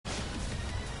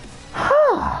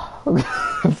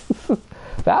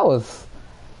That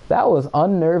was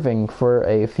unnerving for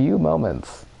a few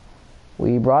moments.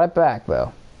 We brought it back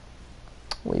though.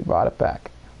 We brought it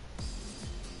back.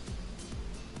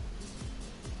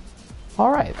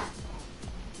 All right.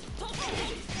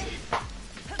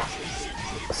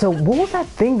 So what was that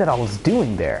thing that I was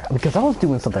doing there? Because I was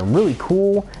doing something really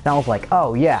cool, and I was like,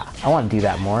 oh yeah, I want to do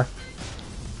that more.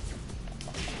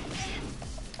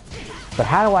 But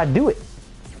how do I do it?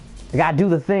 I gotta do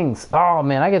the things. Oh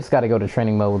man, I just gotta go to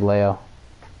training mode with Leo.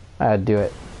 I gotta do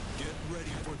it. Get ready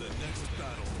for the next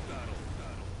battle.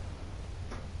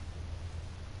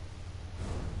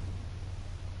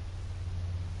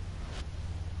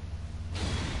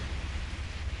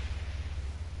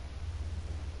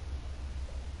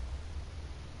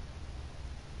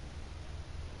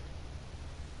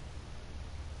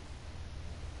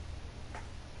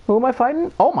 Who am I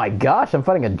fighting? Oh my gosh, I'm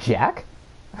fighting a Jack?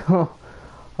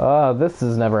 This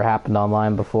has never happened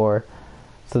online before.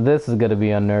 So this is going to be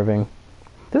unnerving.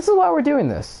 This is why we're doing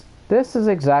this. This is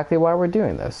exactly why we're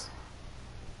doing this.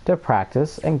 To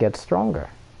practice and get stronger.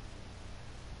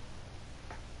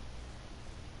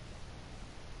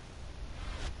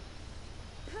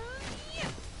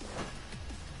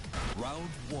 Round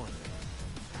one.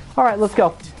 Alright, let's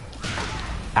go.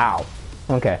 Ow.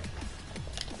 Okay.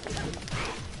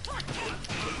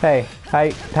 Hey,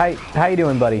 how you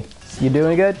doing, buddy? You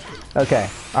doing good? Okay.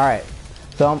 Alright.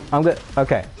 So I'm good.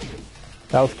 Okay.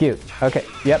 That was cute. Okay.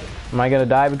 Yep. Am I gonna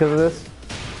die because of this?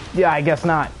 Yeah, I guess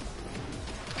not.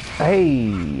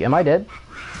 Hey, am I dead?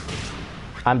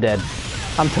 I'm dead.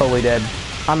 I'm totally dead.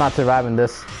 I'm not surviving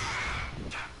this.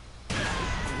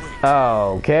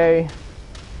 Okay.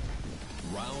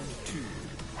 Round two.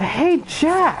 Hey,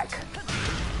 Jack!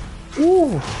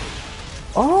 Ooh.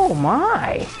 Oh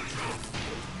my.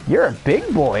 You're a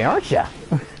big boy, aren't you?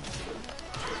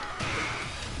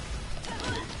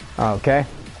 Okay.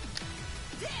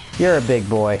 You're a big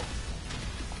boy.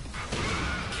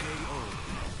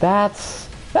 That's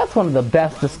one of the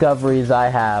best discoveries I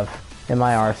have in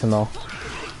my arsenal.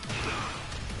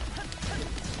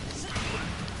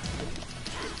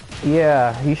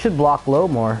 Yeah, you should block low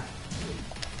more.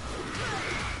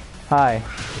 Hi.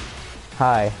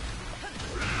 Hi.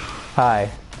 Hi.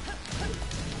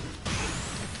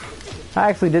 I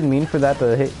actually didn't mean for that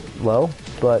to hit low,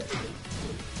 but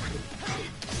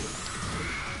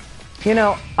you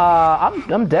know,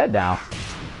 I'm dead now.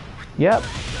 Yep.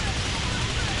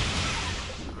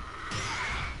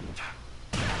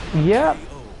 Yep.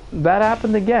 That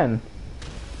happened again.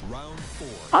 Round four.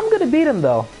 I'm gonna beat him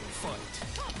though. Fight.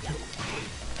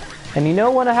 And you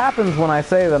know what happens when I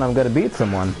say that I'm gonna beat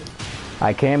someone?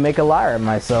 I can't make a liar of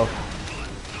myself.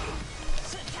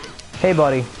 Hey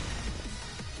buddy.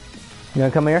 You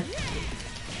gonna come here?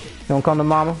 You wanna come to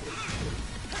mama?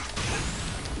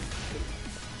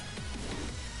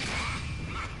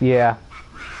 Yeah.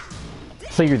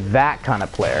 So you're that kind of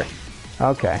player.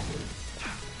 Okay.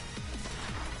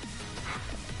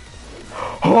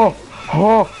 Oh,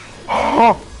 oh,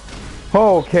 oh.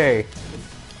 Okay.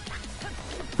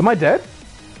 Am I dead?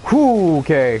 Whew,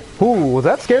 okay. Ooh, was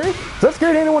that scary? Was that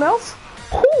scary to anyone else?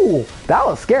 Whew, that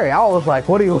was scary. I was like,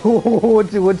 what are you,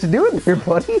 what you doing here,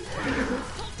 buddy?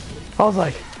 I was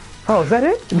like, oh, is that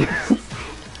it?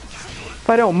 If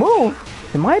I don't move,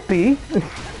 it might be.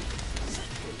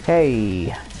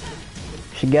 Hey,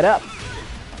 should get up.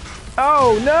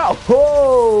 Oh no!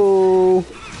 Oh!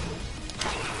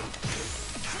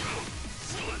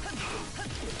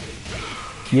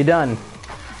 You done.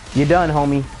 You done,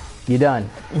 homie. You done.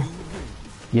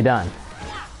 You done.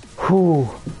 Whew.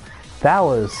 That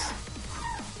was...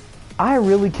 I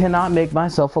really cannot make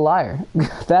myself a liar.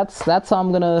 That's how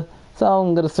I'm gonna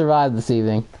survive this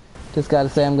evening. Just gotta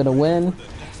say I'm gonna win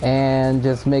and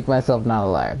just make myself not a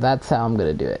liar. That's how I'm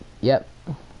gonna do it. Yep.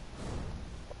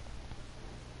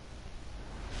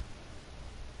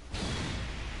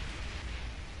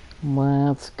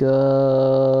 Let's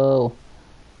go.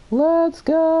 Let's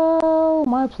go.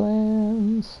 My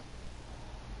plans.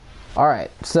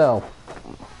 Alright, so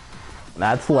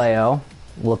that's Leo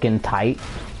looking tight.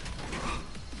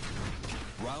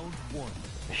 Round one.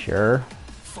 Sure.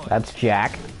 That's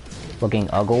Jack looking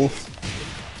uggles.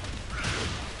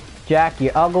 Jack,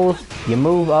 you uggles, you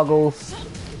move uggles.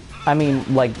 I mean,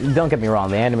 like, don't get me wrong,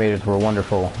 the animators were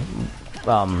wonderful,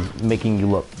 making you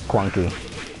look clunky.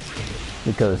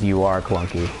 Because you are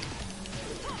clunky.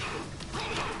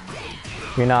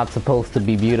 You're not supposed to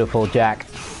be beautiful, Jack.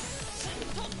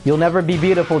 You'll never be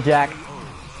beautiful, Jack.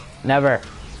 Never.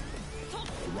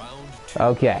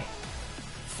 Okay.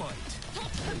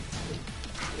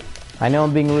 I know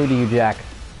I'm being rude to you, Jack.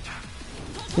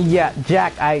 Yeah,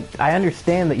 Jack, I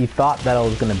understand that you thought that I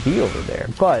was gonna be over there,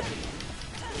 but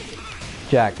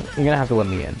Jack, you're gonna have to let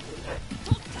me in.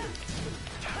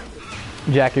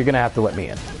 Jack, you're gonna have to let me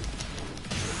in.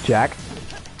 Jack,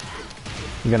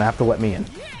 you're gonna have to let me in.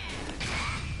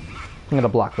 I'm gonna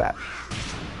block that.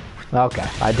 Okay,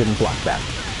 I didn't block that.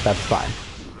 That's fine.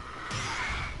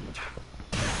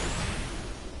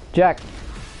 Jack.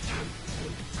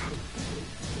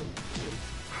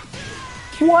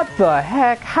 What the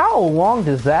heck? How long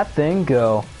does that thing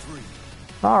go?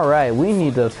 Alright, we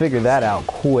need to figure that out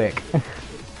quick.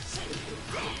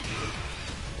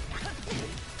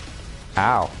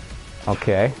 Ow.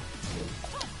 Okay.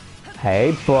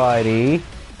 Hey, buddy.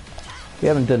 We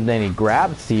haven't done any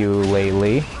grabs to you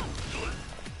lately.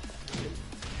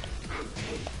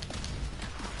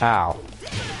 Ow.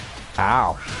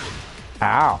 Ow.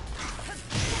 Ow.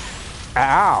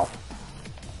 Ow.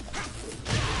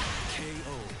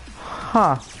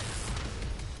 Huh.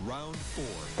 Round 4.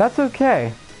 That's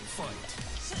okay.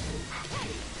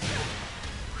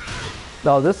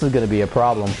 Oh, this is gonna be a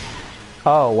problem.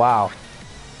 Oh, wow.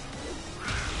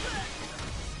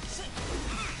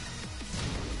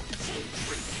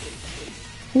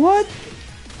 What?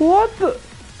 What the?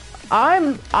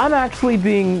 I'm actually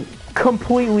being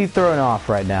completely thrown off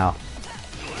right now.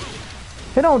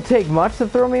 It don't take much to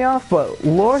throw me off, but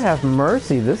Lord have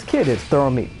mercy, this kid is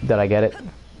throwing me. Did I get it?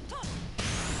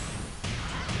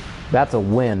 That's a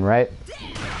win, right?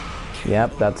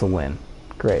 Yep, that's a win.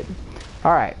 Great.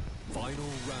 Alright.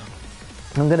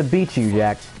 I'm gonna beat you,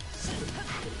 Jack.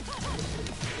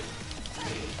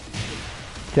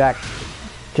 Jack.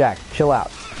 Jack, chill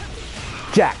out.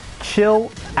 Jack, chill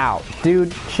out.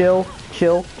 Dude, chill,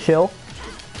 chill, chill.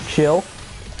 Chill.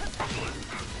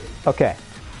 Okay.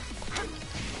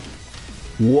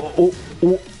 Whoa.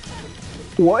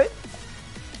 What?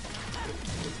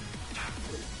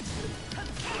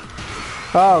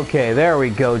 Okay, there we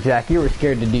go, Jack. You were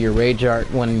scared to do your rage art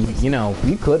when, you know,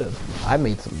 you could have. I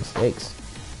made some mistakes.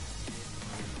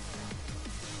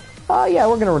 Yeah,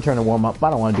 we're gonna return to warm-up. I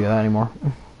don't want to do that anymore.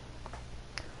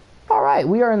 Alright,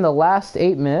 we are in the last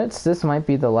 8 minutes. This might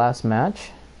be the last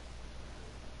match.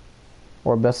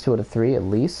 Or best 2 out of 3, at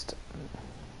least.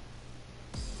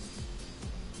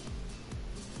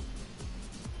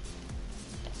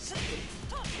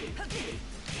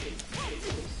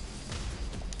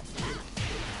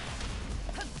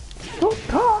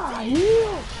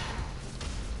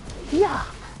 Yeah.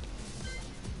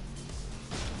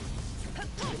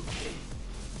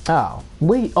 Oh,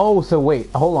 wait. Oh, so wait.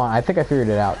 Hold on. I think I figured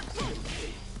it out.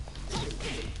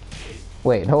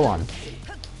 Wait, hold on.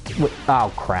 Wait,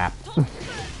 oh, crap.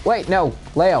 Wait, no.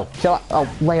 Leo, chill out.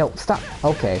 Oh, Leo, stop.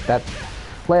 Okay,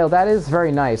 Leo, that is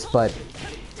very nice, but...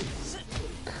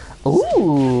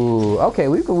 Ooh, okay,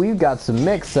 we've got some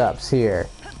mix-ups here.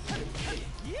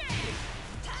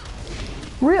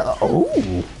 Real?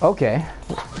 Ooh, okay.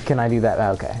 Can I do that?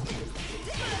 Okay.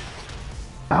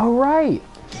 All right.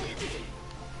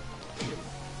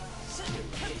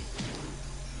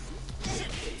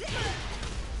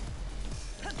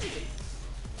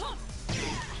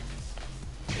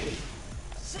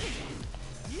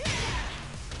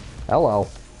 Hello.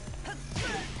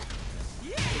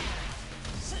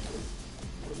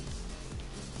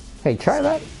 Hey, try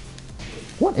that.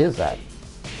 What is that?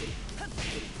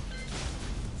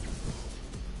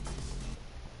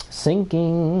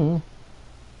 Sinking.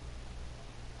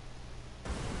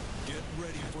 Get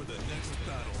ready for the next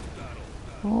battle.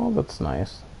 Oh, that's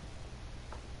nice.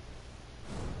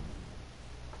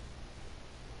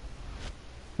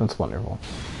 That's wonderful.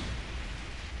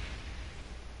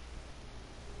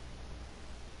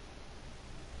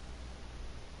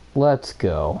 Let's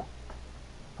go.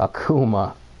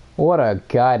 Akuma. What a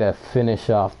guy to finish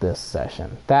off this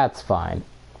session. That's fine.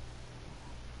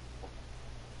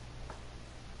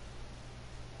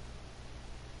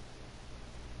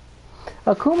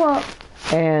 Akuma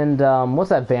and what's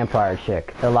that vampire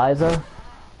chick? Eliza?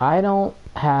 I don't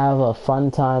have a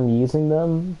fun time using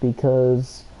them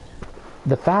because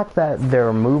the fact that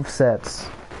their movesets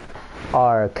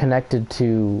are connected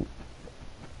to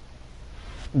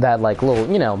that, like,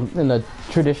 little, you know, in the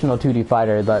traditional 2D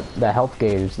fighter, the health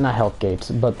gauge, not health gauge,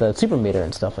 but the super meter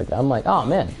and stuff like that. I'm like, oh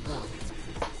man,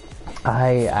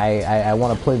 I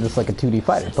want to play this like a 2D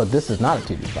fighter, but this is not a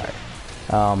 2D fighter.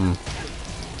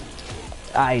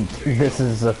 This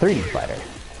is a 3D fighter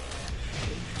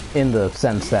in the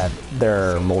sense that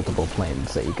there are multiple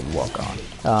planes that you can walk on.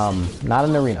 Not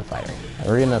an arena fighter.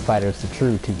 Arena fighter is the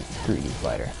true 3D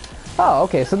fighter. Oh,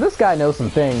 okay, so this guy knows some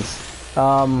things.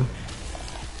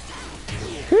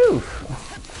 Whew.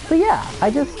 But yeah, I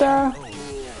just,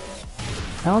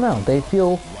 I don't know,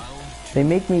 they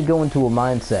make me go into a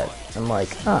mindset. I'm like,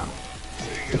 oh.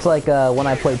 It's like when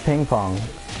I play ping pong,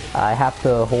 I have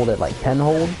to hold it like pen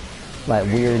hold. Like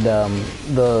weird,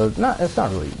 it's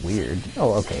not really weird.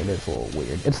 Oh, okay, it is a little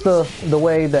weird. It's the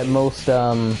way that most,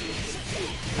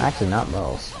 actually not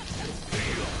most.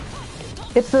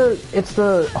 It's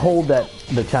the hold that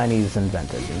the Chinese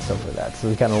invented and stuff like that. So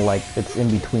it's kind of like, it's in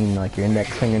between like your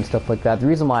index finger and stuff like that. The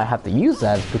reason why I have to use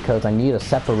that is because I need a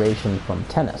separation from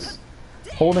tennis.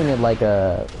 Holding it like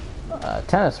a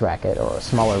tennis racket, or a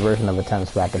smaller version of a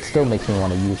tennis racket, still makes me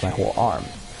want to use my whole arm.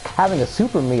 Having a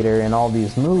super meter and all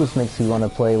these moves makes me want to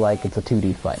play like it's a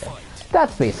 2D fighter.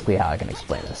 That's basically how I can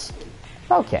explain this.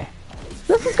 Okay.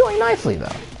 This is going nicely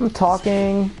though. I'm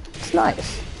talking, it's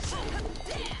nice.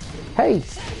 Hey,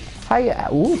 how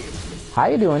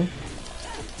you doing?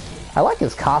 I like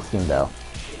his costume though.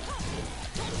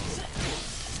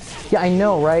 Yeah, I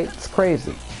know, right? It's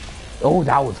crazy. Oh,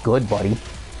 that was good, buddy.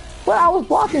 Well, I was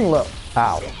blocking low.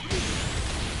 Ow.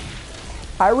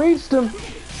 I reached him.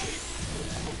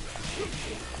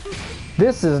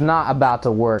 This is not about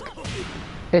to work.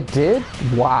 It did?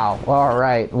 Wow.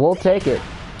 Alright, we'll take it.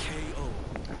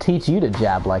 Teach you to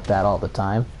jab like that all the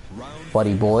time,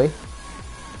 buddy boy.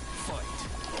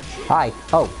 Hi.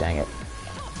 Oh, dang it.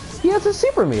 He has a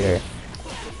super meter.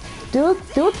 Do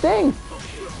a thing.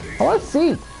 I want to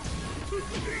see.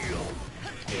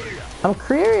 I'm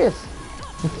curious.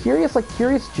 I'm curious like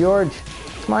Curious George.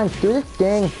 Come on, do this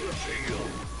thing.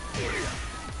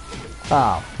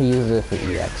 Oh, he uses it for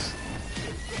EX.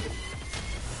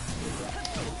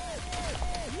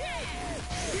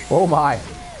 Oh my.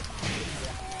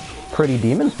 Pretty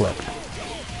demon flip.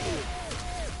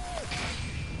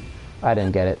 I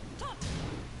didn't get it.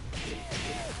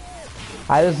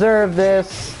 I deserve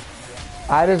this.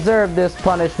 I deserve this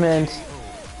punishment.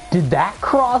 Did that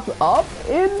cross up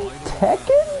in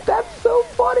Tekken? That's so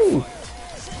funny.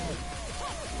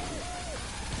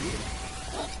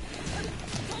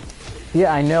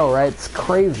 Yeah, I know, right? It's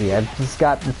crazy. I've just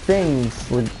got the things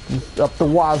with up the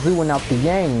wazoo and out the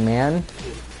yang, man.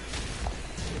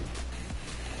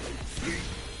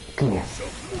 Come here.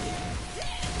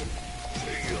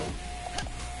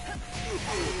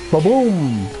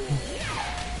 Ba-boom!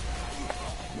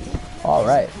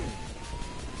 Alright.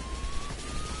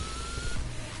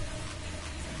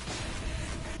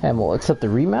 And we'll accept the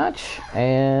rematch,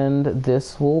 and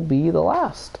this will be the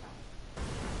last.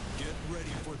 Get ready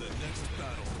for the next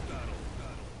battle.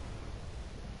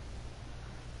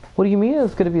 What do you mean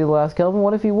it's going to be the last, Kelvin?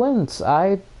 What if he wins?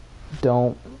 I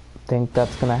don't think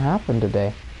that's going to happen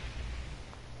today.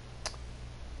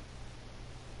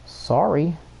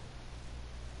 Sorry.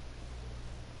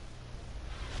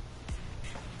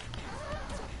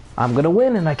 I'm going to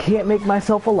win, and I can't make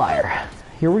myself a liar.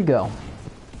 Here we go.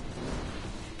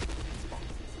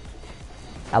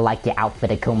 I like your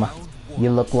outfit, Akuma. You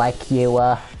look like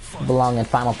you belong in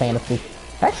Final Fantasy.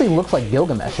 It actually looks like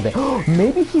Gilgamesh a bit.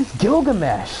 Maybe he's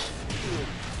Gilgamesh!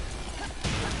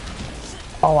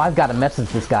 Oh, I've got to message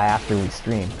this guy after we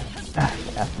stream.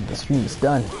 After the stream is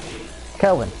done.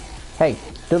 Kelvin, hey,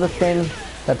 do the thing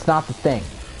that's not the thing,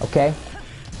 okay?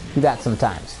 Do that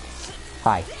sometimes.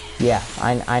 Hi. Yeah,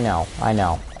 I know.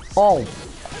 Oh!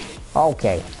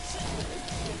 Okay.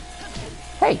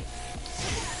 Hey!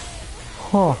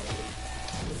 Huh.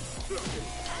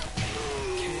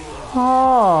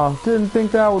 Oh, didn't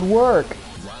think that would work.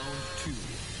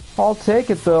 I'll take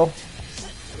it though.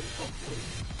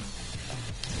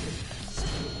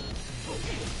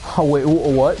 Oh wait,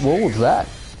 what? What was that?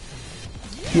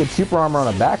 He had super armor on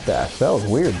a backdash. That was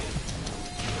weird.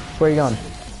 Where are you going?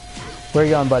 Where are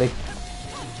you going, buddy?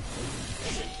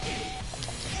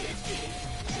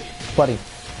 Buddy.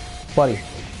 Buddy.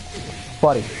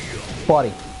 Buddy.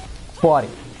 Buddy. Buddy.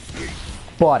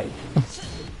 Buddy.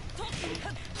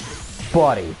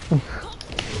 Buddy.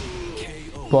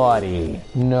 Buddy.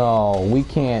 No, we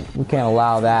can't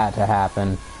allow that to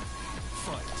happen.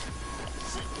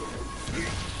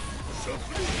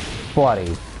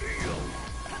 Buddy.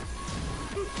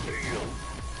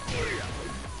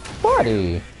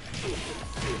 Buddy.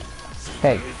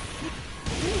 Hey.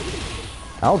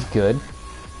 That was good.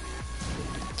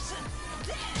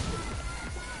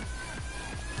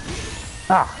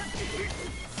 Ah.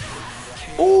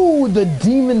 Oh, the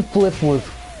demon flip was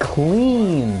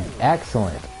clean.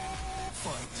 Excellent.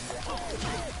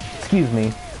 Excuse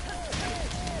me.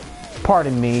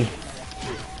 Pardon me.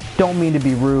 Don't mean to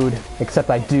be rude, except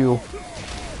I do.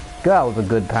 That was a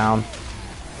good pound.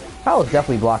 I was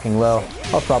definitely blocking low.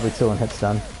 I was probably still in hit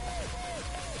stun.